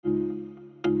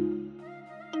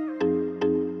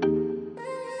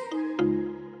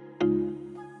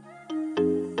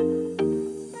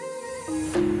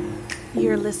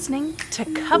listening to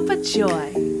Cuppa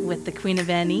Joy with the Queen of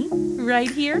Any right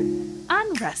here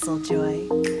on WrestleJoy.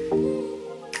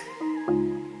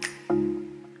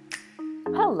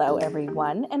 Hello,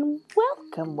 everyone, and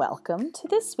welcome to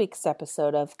this week's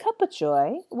episode of Cuppa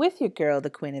Joy with your girl,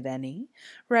 the Queen of Any,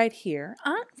 right here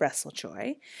on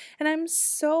WrestleJoy. And I'm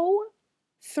so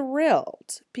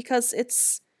thrilled because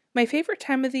it's my favorite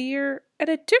time of the year at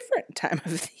a different time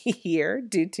of the year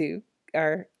due to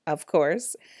our, of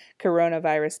course,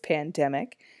 coronavirus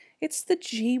pandemic. It's the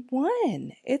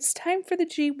G1. It's time for the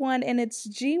G1, and it's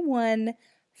G1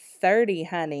 30,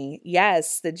 honey.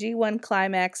 Yes, the G1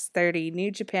 Climax 30, New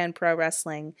Japan Pro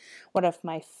Wrestling, one of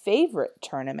my favorite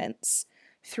tournaments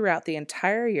throughout the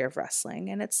entire year of wrestling,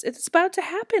 and it's about to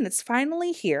happen. It's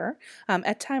finally here.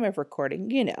 At time of recording,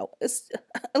 it's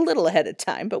a little ahead of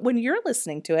time, but when you're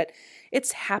listening to it,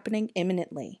 it's happening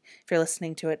imminently. If you're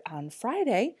listening to it on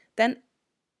Friday, then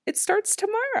it starts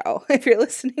tomorrow. If you're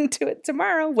listening to it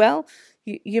tomorrow, well,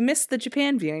 you missed the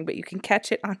Japan viewing, but you can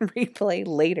catch it on replay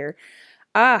later.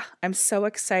 I'm so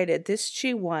excited. This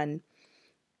G1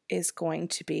 is going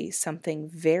to be something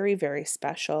very, very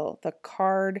special. The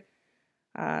card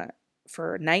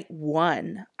for night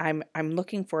one, I'm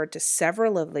looking forward to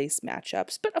several of these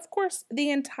matchups, but of course the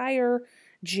entire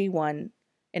G1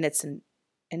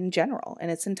 in general, in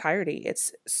its entirety.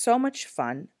 It's so much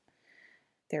fun.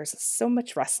 There's so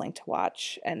much wrestling to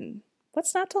watch, and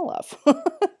what's not to love?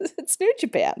 It's New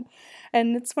Japan,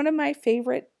 and it's one of my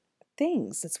favorite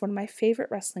things. It's one of my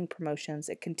favorite wrestling promotions.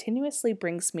 It continuously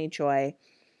brings me joy.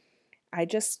 I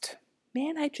just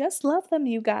love them,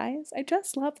 you guys. I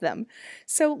just love them.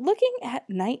 So looking at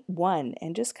night one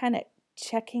and just kind of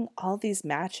checking all these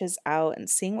matches out and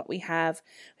seeing what we have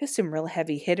some real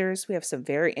heavy hitters. We have some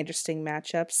very interesting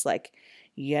matchups like,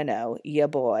 ya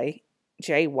boy,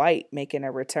 Jay White making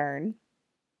a return.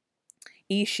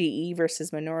 Ishii versus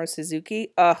Minoru Suzuki.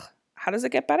 Ugh, how does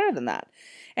it get better than that?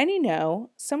 And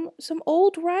some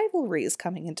old rivalries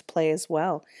coming into play as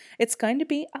well. It's going to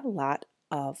be a lot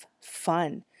of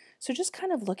fun. So just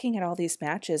kind of looking at all these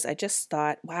matches, I just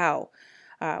thought, wow,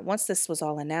 once this was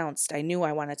all announced, I knew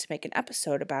I wanted to make an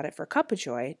episode about it for Cuppa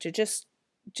Joy to just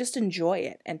enjoy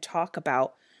it and talk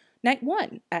about night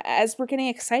one as we're getting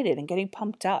excited and getting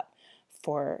pumped up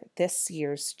for this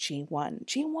year's G1.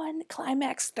 G1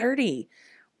 Climax 30.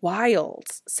 Wild.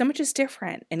 So much is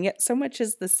different, and yet so much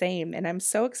is the same. And I'm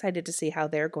so excited to see how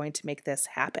they're going to make this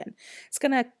happen. It's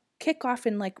going to kick off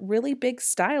in really big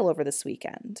style over this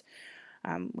weekend.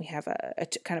 We have a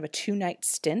kind of a 2-night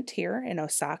stint here in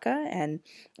Osaka, and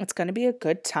it's going to be a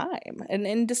good time.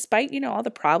 And despite, all the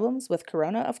problems with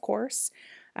Corona, of course,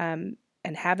 and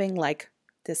having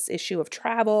this issue of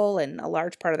travel and a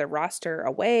large part of their roster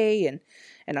away and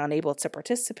unable to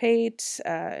participate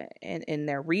in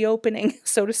their reopening,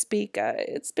 so to speak.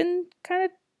 It's been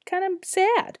kind of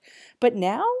sad. But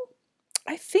now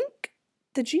I think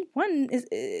the G1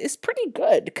 is pretty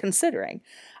good considering.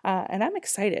 And I'm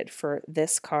excited for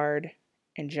this card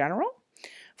in general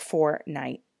for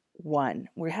night one.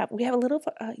 We have a little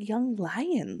young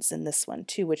lions in this one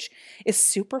too, which is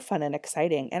super fun and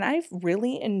exciting. And I've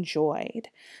really enjoyed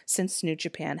since New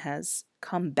Japan has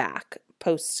come back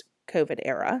post COVID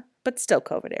era, but still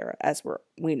COVID era, as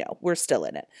we know we're still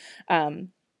in it.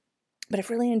 But I've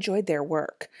really enjoyed their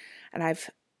work, and I've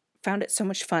found it so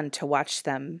much fun to watch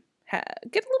them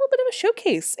get a little bit of a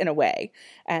showcase in a way.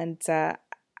 And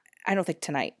I don't think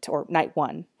tonight, or night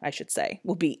one, I should say,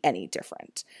 will be any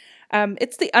different.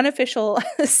 It's the unofficial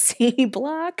C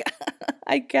block,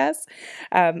 I guess.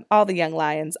 All the young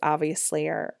lions obviously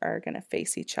are going to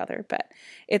face each other, but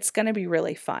it's going to be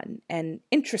really fun and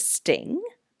interesting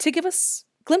to give us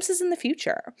glimpses in the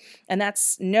future. And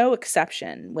that's no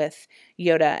exception with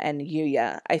Yoda and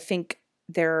Yuya. I think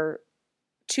they're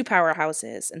two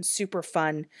powerhouses and super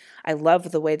fun. I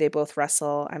love the way they both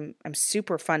wrestle. I'm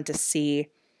super fun to see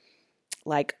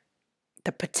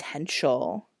the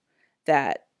potential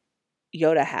that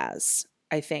Yoda has,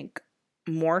 I think,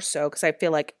 more so because I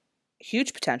feel like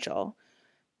huge potential,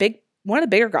 one of the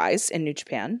bigger guys in New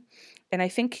Japan, and I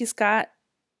think he's got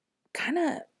kind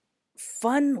of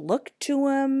fun look to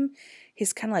him.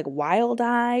 He's kind of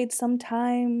wild-eyed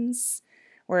sometimes,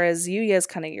 whereas Yuya is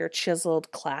kind of your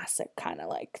chiseled, classic kind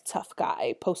of tough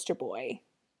guy, poster boy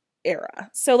era.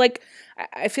 So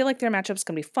I feel like their matchup's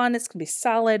gonna be fun. It's gonna be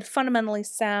solid, fundamentally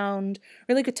sound,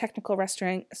 really good technical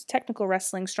wrestling,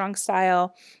 strong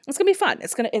style. It's gonna be fun.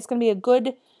 It's gonna be a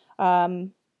good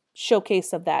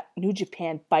showcase of that New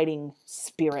Japan fighting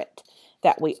spirit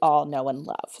that we all know and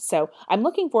love. So I'm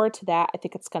looking forward to that. I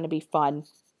think it's gonna be fun.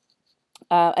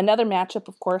 Another matchup,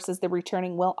 of course, is the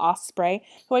returning Will Ospreay,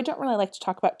 who I don't really like to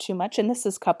talk about too much, and this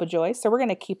is Cup of Joy, so we're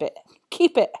gonna keep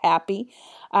it happy.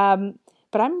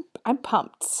 But I'm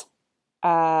pumped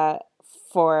uh,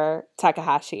 for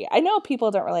Takahashi. I know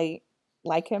people don't really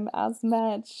like him as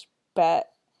much, but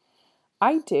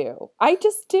I do. I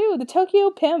just do. The Tokyo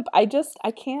Pimp. I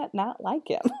can't not like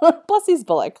him. Plus, he's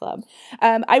Bullet Club.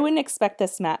 I wouldn't expect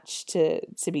this match to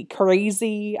be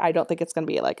crazy. I don't think it's going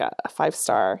to be like a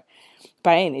 5-star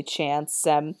by any chance.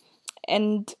 And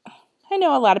I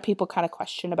know a lot of people kind of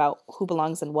question about who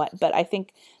belongs in what, but I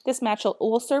think this match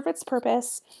will serve its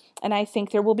purpose, and I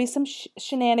think there will be some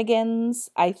shenanigans.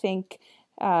 I think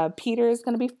Peter is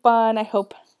going to be fun. I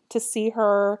hope to see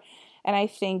her, and I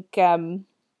think it'd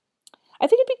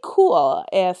be cool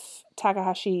if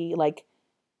Takahashi like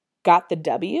got the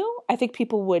W. I think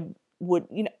people would well,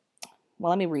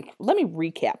 let me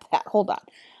recap that. Hold on.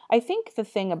 I think the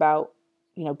thing about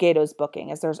Gato's booking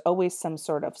is there's always some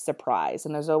sort of surprise,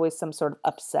 and there's always some sort of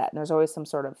upset, and there's always some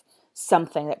sort of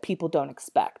something that people don't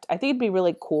expect. I think it'd be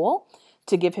really cool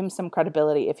to give him some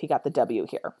credibility if he got the W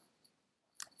here.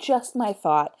 Just my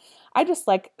thought. I just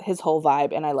like his whole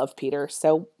vibe, and I love Peter,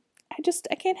 so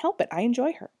I can't help it. I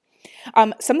enjoy her.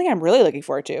 Something I'm really looking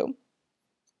forward to,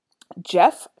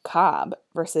 Jeff Cobb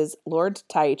versus Lord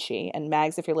Taichi. And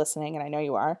Mags, if you're listening, and I know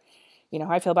you are, you know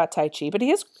how I feel about Taichi, but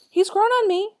he's grown on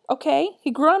me, okay?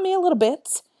 He grew on me a little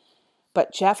bit.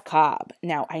 But Jeff Cobb,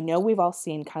 now I know we've all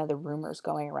seen kind of the rumors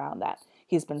going around that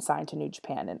he's been signed to New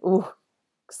Japan, and ooh,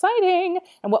 exciting.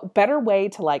 And what better way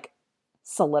to like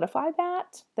solidify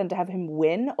that than to have him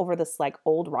win over this like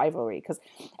old rivalry? Because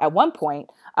at one point,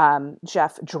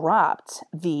 Jeff dropped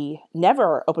the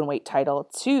never open weight title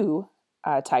to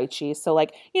Taichi. So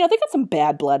like, they got some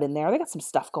bad blood in there. They got some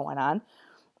stuff going on.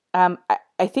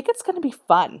 I think it's going to be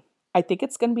fun. I think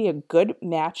it's going to be a good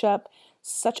matchup.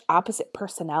 Such opposite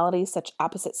personalities, such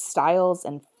opposite styles,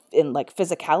 and like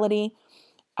physicality.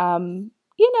 I think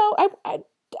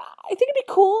it'd be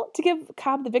cool to give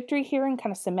Cobb the victory here and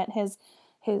kind of cement his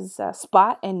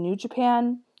spot in New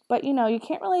Japan. But you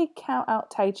can't really count out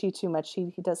Taichi too much.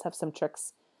 He does have some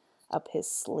tricks up his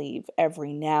sleeve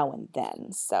every now and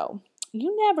then. So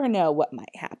you never know what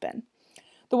might happen.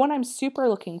 The one I'm super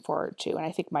looking forward to, and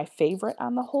I think my favorite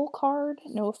on the whole card,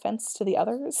 no offense to the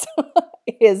others,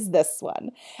 is this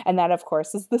one. And that, of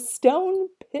course, is the Stone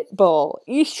Pitbull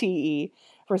Ishii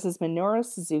versus Minoru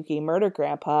Suzuki, Murder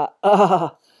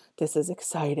Grandpa. This is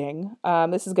exciting.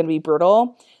 This is going to be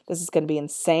brutal. This is going to be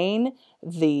insane.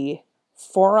 The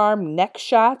forearm neck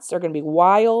shots are going to be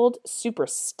wild, super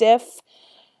stiff.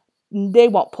 They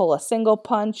won't pull a single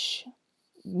punch.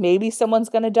 Maybe someone's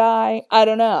going to die. I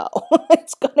don't know.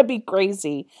 It's going to be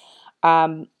crazy.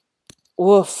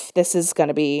 This is going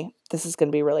to be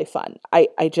really fun. I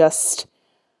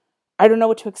don't know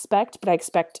what to expect, but I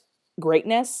expect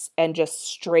greatness and just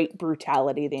straight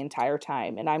brutality the entire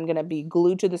time. And I'm going to be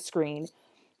glued to the screen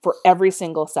for every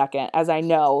single second, as I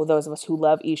know those of us who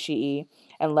love Ishii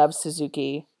and love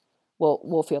Suzuki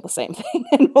will feel the same thing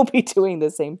and will be doing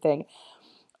the same thing.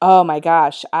 Oh my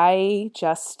gosh. I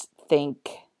just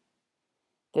think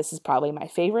this is probably my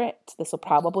favorite. This will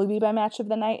probably be my match of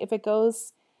the night if it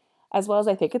goes as well as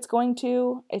I think it's going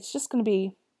to. It's just going to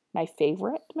be my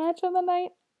favorite match of the night.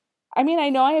 I mean, I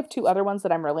know I have 2 other ones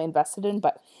that I'm really invested in,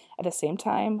 but at the same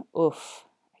time, I love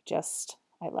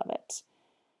it.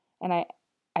 And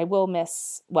I will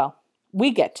miss,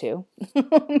 we get to.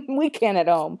 We can at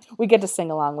home. We get to sing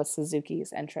along with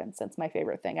Suzuki's entrance. That's my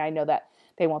favorite thing. I know that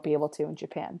they won't be able to in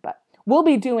Japan, but we'll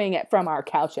be doing it from our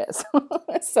couches.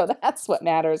 So that's what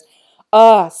matters.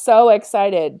 So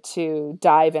excited to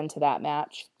dive into that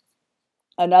match.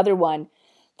 Another one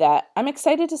that I'm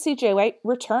excited to see Jay White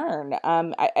return.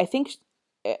 I think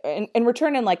and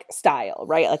return in like style,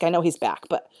 right? Like I know he's back,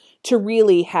 but to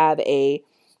really have a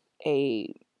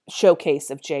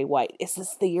showcase of Jay White. Is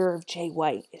this the year of Jay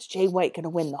White? Is Jay White going to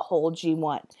win the whole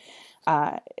G1?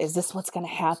 Is this what's going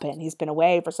to happen? He's been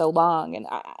away for so long, and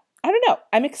I don't know.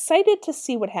 I'm excited to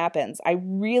see what happens. I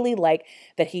really like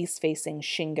that he's facing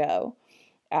Shingo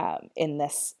in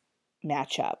this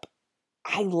matchup.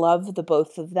 I love the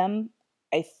both of them.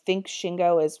 I think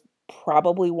Shingo is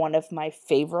probably one of my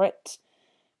favorite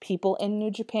people in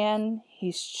New Japan.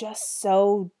 He's just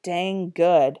so dang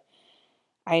good.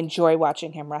 I enjoy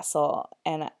watching him wrestle,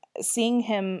 and seeing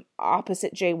him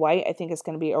opposite Jay White, I think is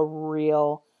going to be a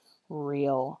real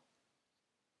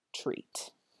treat.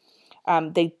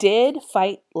 They did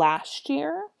fight last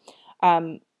year,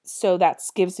 so that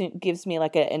gives me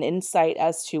like an insight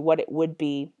as to what it would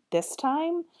be this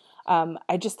time.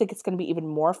 I just think it's going to be even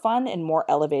more fun and more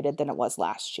elevated than it was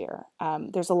last year.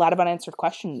 There's a lot of unanswered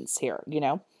questions here,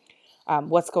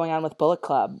 what's going on with Bullet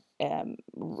Club?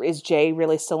 Is Jay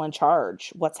really still in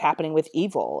charge? What's happening with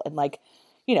Evil? And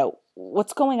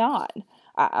what's going on?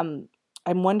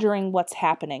 I'm wondering what's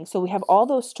happening. So we have all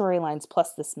those storylines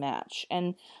plus this match.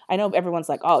 And I know everyone's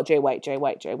like, oh, Jay White, Jay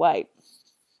White, Jay White.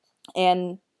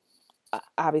 And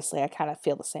obviously I kind of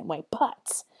feel the same way,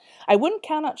 but I wouldn't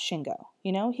count out Shingo.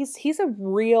 He's a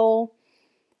real,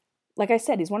 like I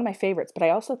said, he's one of my favorites, but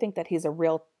I also think that he's a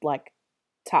real, like,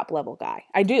 top level guy.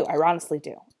 I honestly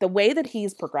do. The way that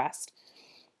he's progressed,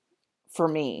 for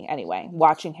me anyway,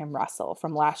 watching him wrestle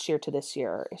from last year to this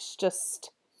year is just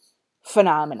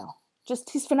phenomenal.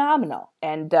 He's phenomenal.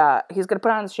 And he's going to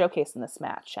put on a showcase in this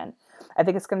match. And I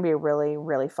think it's going to be really,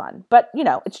 really fun. But,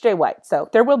 it's Jay White, so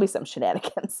there will be some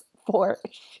shenanigans for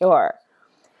sure.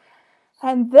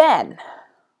 And then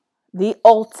the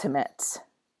ultimate,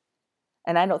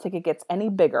 and I don't think it gets any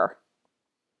bigger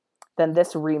than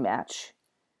this rematch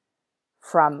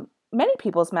from many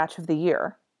people's match of the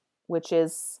year, which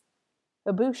is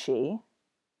Ibushi,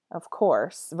 of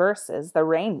course, versus the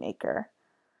Rainmaker,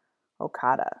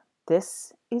 Okada.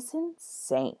 This is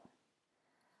insane.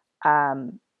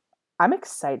 I'm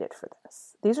excited for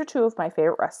this. These are two of my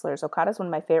favorite wrestlers. Okada's one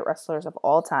of my favorite wrestlers of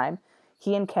all time.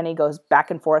 He and Kenny goes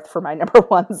back and forth for my number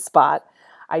one spot.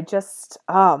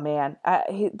 Oh man,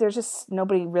 there's just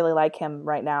nobody really like him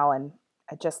right now, and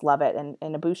I just love it. And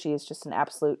Ibushi is just an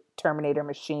absolute Terminator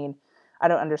machine. I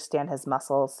don't understand his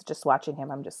muscles. Just watching him,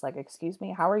 I'm just like, excuse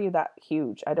me, how are you that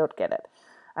huge? I don't get it.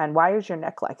 And why is your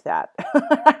neck like that?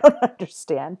 I don't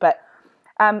understand. But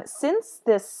since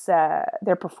this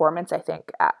their performance, I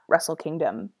think at Wrestle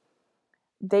Kingdom,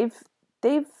 they've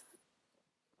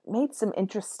made some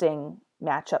interesting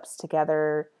matchups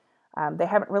together. They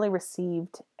haven't really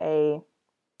received a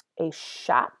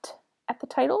shot at the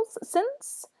titles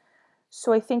since.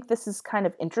 So I think this is kind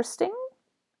of interesting.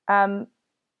 And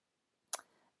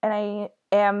I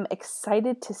am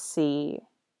excited to see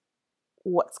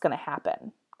what's going to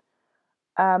happen.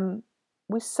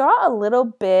 We saw a little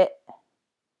bit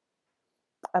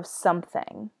of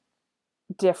something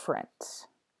different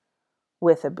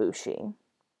with Ibushi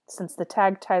since the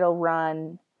tag title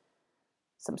run.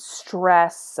 Some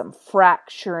stress, some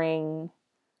fracturing,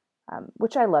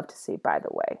 which I love to see, by the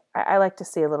way. I like to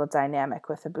see a little dynamic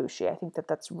with Ibushi. I think that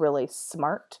that's really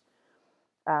smart.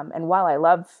 And while I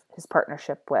love his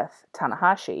partnership with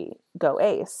Tanahashi, Go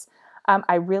Ace,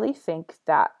 I really think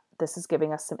that this is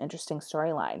giving us some interesting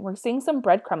storyline. We're seeing some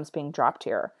breadcrumbs being dropped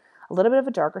here. A little bit of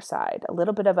a darker side, a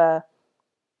little bit of a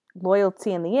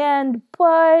loyalty in the end,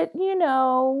 but,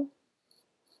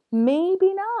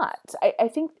 maybe not. I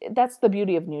think that's the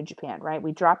beauty of New Japan, right?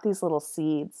 We drop these little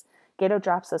seeds. Gedo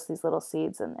drops us these little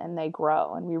seeds and they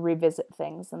grow and we revisit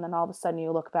things. And then all of a sudden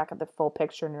you look back at the full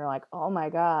picture and you're like, oh my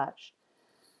gosh,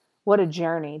 what a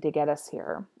journey to get us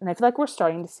here. And I feel like we're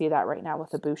starting to see that right now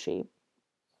with Ibushi.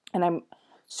 And I'm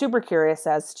super curious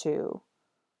as to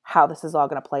how this is all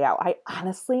going to play out. I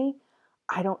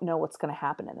don't know what's going to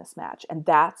happen in this match. And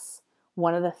that's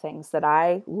one of the things that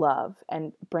I love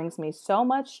and brings me so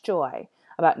much joy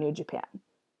about New Japan.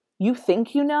 You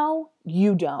think you know,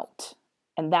 you don't.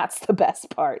 And that's the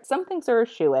best part. Some things are a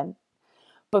shoo-in,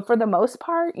 but for the most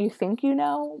part, you think you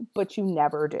know, but you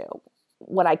never do.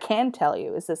 What I can tell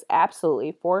you is this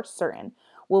absolutely for certain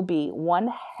will be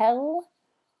one hell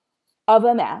of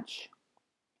a match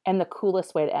and the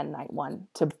coolest way to end night one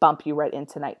to bump you right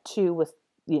into night two with,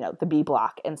 the B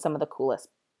block and some of the coolest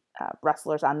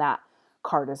wrestlers on that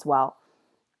card as well.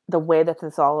 The way that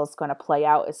this all is going to play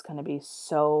out is going to be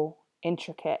so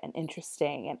intricate and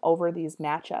interesting. And over these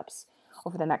matchups,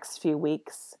 over the next few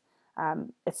weeks,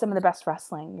 it's some of the best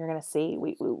wrestling you're going to see.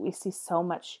 We see so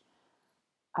much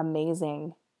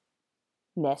amazingness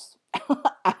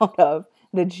out of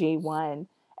the G1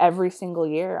 every single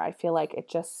year. I feel like it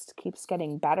just keeps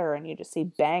getting better and you just see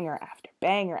banger after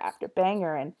banger after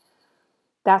banger. And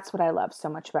that's what I love so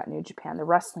much about New Japan. The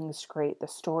wrestling is great. The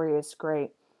story is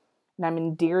great. And I'm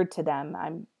endeared to them.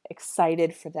 I'm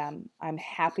excited for them. I'm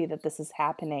happy that this is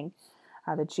happening.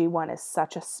 The G1 is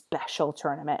such a special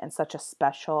tournament and such a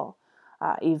special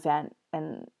event.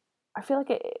 And I feel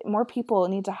like more people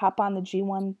need to hop on the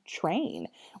G1 train,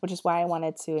 which is why I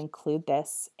wanted to include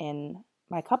this in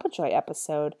my Cup of Joy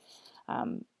episode. I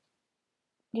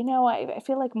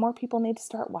feel like more people need to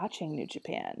start watching New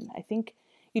Japan. I think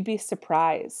you'd be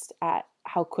surprised at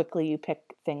how quickly you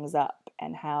pick things up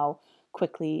and how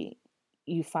quickly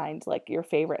you find like your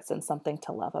favorites and something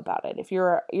to love about it. If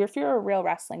you're a real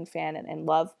wrestling fan and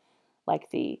love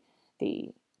like the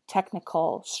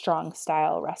technical, strong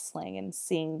style wrestling and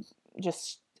seeing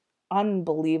just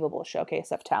unbelievable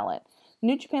showcase of talent.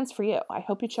 New Japan's for you. I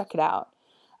hope you check it out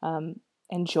and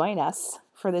join us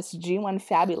for this G1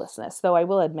 fabulousness. Though I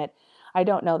will admit, I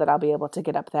don't know that I'll be able to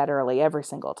get up that early every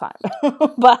single time,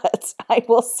 but I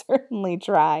will certainly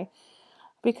try,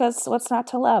 because what's not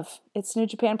to love? It's New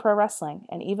Japan Pro Wrestling,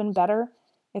 and even better,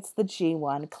 it's the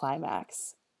G1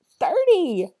 Climax.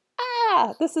 30!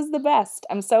 This is the best.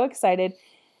 I'm so excited,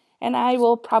 and I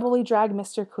will probably drag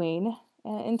Mr. Queen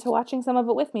into watching some of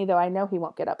it with me, though I know he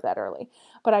won't get up that early.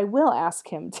 But I will ask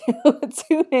him to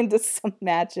tune into some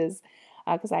matches,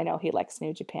 because I know he likes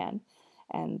New Japan,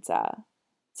 and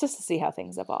just to see how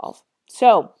things evolve.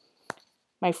 So,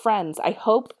 my friends, I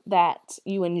hope that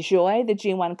you enjoy the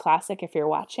G1 Classic if you're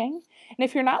watching. And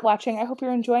if you're not watching, I hope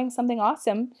you're enjoying something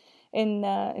awesome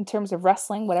in terms of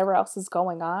wrestling, whatever else is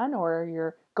going on, or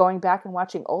you're going back and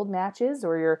watching old matches,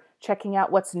 or you're checking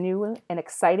out what's new and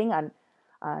exciting on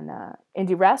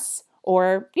Indie Res,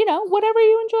 or, whatever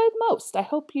you enjoy most. I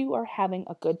hope you are having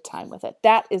a good time with it.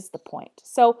 That is the point.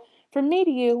 So from me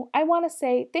to you, I want to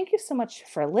say thank you so much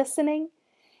for listening.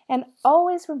 And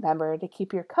always remember to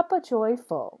keep your cup of joy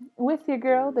full with your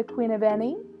girl, the Queen of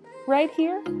Any, right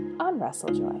here on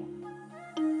WrestleJoy.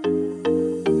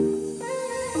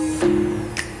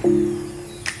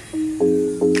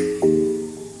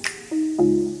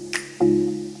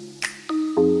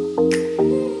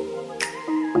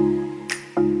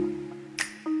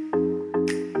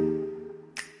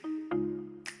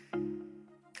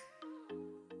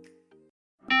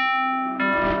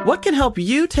 What can help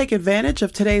you take advantage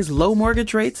of today's low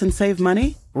mortgage rates and save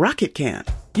money? Rocket can.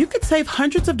 You could save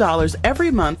hundreds of dollars every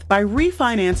month by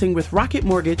refinancing with Rocket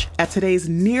Mortgage at today's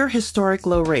near historic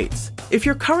low rates. If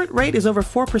your current rate is over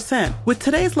 4%, with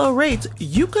today's low rates,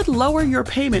 you could lower your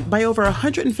payment by over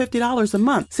 $150 a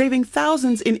month, saving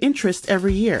thousands in interest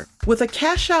every year. With a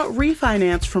cash-out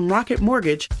refinance from Rocket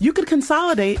Mortgage, you could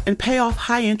consolidate and pay off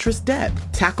high-interest debt,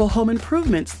 tackle home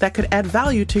improvements that could add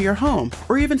value to your home,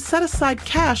 or even set aside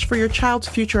cash for your child's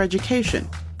future education.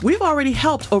 We've already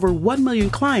helped over 1 million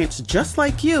clients just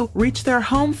like you reach their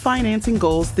home financing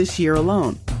goals this year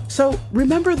alone. So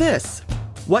remember this.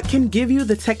 What can give you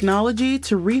the technology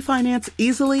to refinance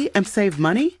easily and save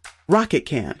money? Rocket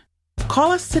can.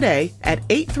 Call us today at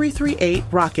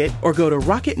 8338-ROCKET or go to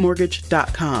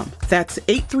rocketmortgage.com. That's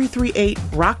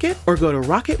 8338-ROCKET or go to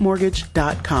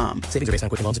rocketmortgage.com. Savings are based on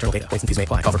quick loans, internal data. Points and fees may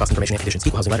apply. Call for cost information and conditions.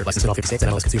 Equal housing lender. Licensed in all 50 states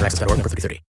and MLS Consumer Access.org number 3030.